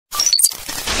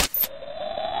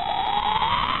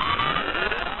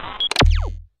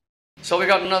So we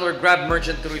got another Grab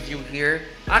merchant to review here.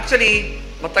 Actually,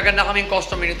 matagal na kaming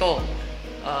customer nito.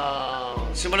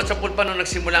 Simulat sa pool pa nung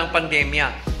nagsimula ang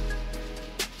pandemya.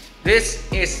 This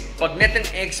is Bagnet and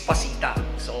Eggs Pacita.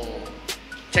 So,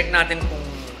 check natin kung...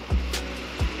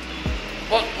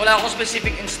 Wala akong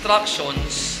specific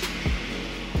instructions.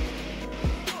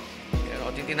 Pero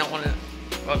titignan ko na...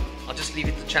 I'll just leave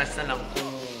it to chance na lang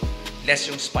kung less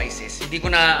yung spices. Hindi ko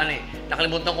na,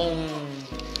 nakalimutan kong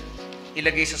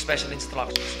ilagay sa special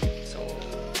instructions. So,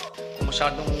 kung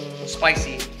masyadong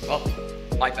spicy, well,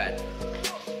 my bad.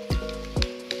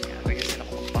 Kaya bigyan sila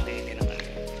kung magpakili ng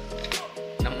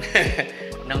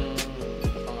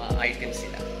mga items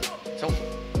sila. So,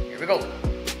 here we go.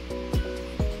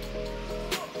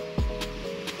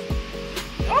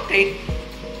 Okay.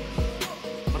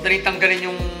 Madaling tanggalin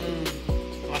yung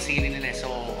mga sili nila. So,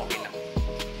 okay lang.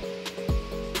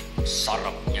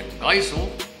 Sarap yan, guys, oh.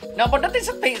 Now, pagdating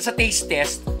sa taste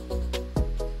test,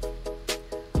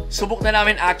 subok na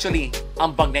namin actually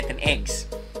ang Bagnet and Eggs.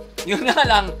 Yun nga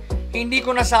lang, hindi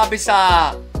ko nasabi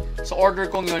sa order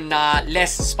kong yun na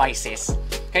less spices.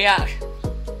 Kaya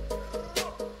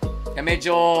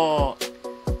medyo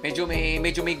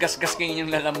may gasgas ngayon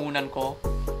yung lalamunan ko.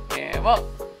 Well,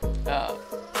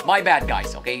 my bad,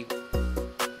 guys, okay?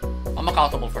 I'm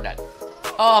accountable for that.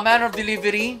 Manner of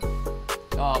delivery,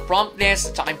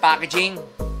 promptness, tsaka yung packaging,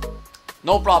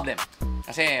 no problem.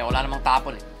 Kasi wala namang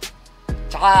tapon eh.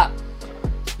 Tsaka,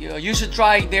 you should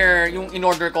try yung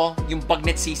in-order ko, yung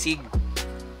Bagnet sisig.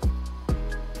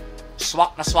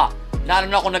 Swak na swak. Lalo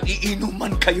na kung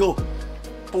nag-iinuman kayo.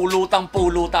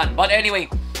 Pulutang-pulutan. But anyway,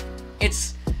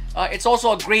 it's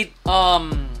also a great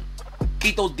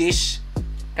keto dish.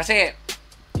 Kasi,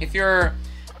 if you're,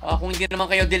 kung hindi naman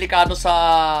kayo delikado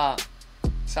sa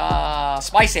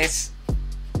spices,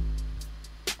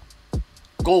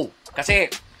 go.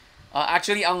 Kasi,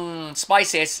 actually, ang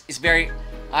spices is very,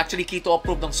 actually, keto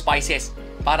approved ng spices.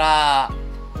 Para,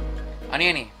 ano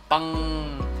yan eh,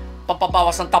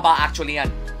 pampabawas ng taba actually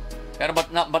yan. Pero, but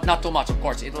not too much, of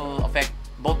course. It'll affect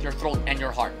both your throat and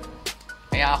your heart.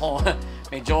 Kaya ako,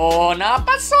 medyo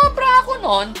napasobra ako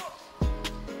nun.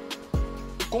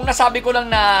 Kung nasabi ko lang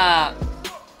na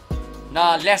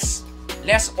less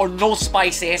or no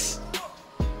spices,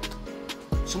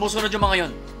 sumusunod yung mga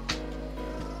yun.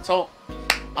 So,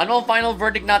 ano ang final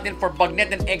verdict natin for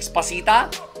Bagnet and Eggs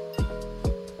Pacita?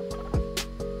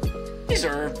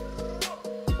 Deserve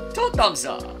 2 thumbs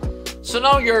up. So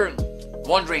now you're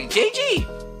wondering, JG,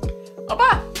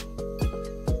 aba,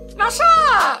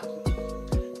 nasa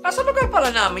lugar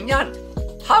pala namin yan.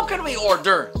 How can we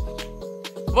order?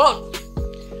 Well,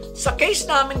 sa case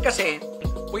namin kasi,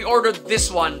 we ordered this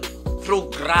one through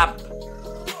Grab.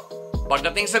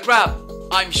 Pagdating sa Grab,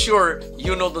 I'm sure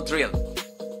you know the drill.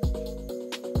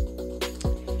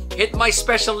 Hit my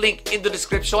special link in the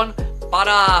description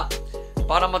para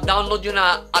ma-download yun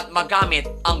na at magamit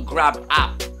ang Grab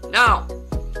app. Now,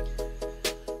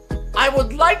 I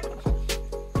would like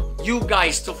you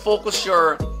guys to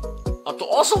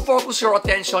also focus your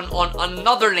attention on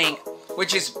another link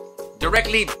which is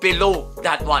directly below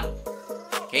that one.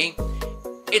 Okay?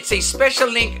 It's a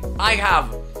special link I have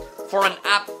for an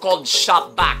app called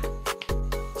Shopback.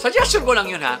 Suggestion ko lang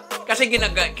yun ha, kasi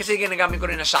ginagamit ko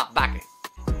rin na Shopback eh.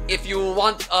 If you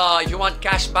want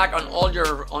cashback on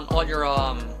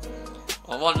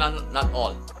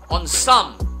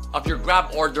some of your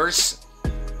Grab orders,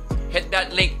 hit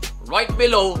that link right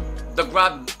below the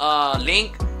Grab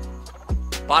link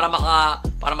para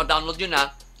ma-download yun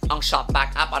na ang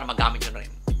Shopback app para magamit yun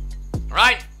rin.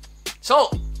 Alright?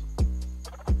 So,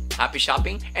 happy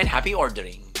shopping and happy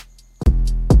ordering.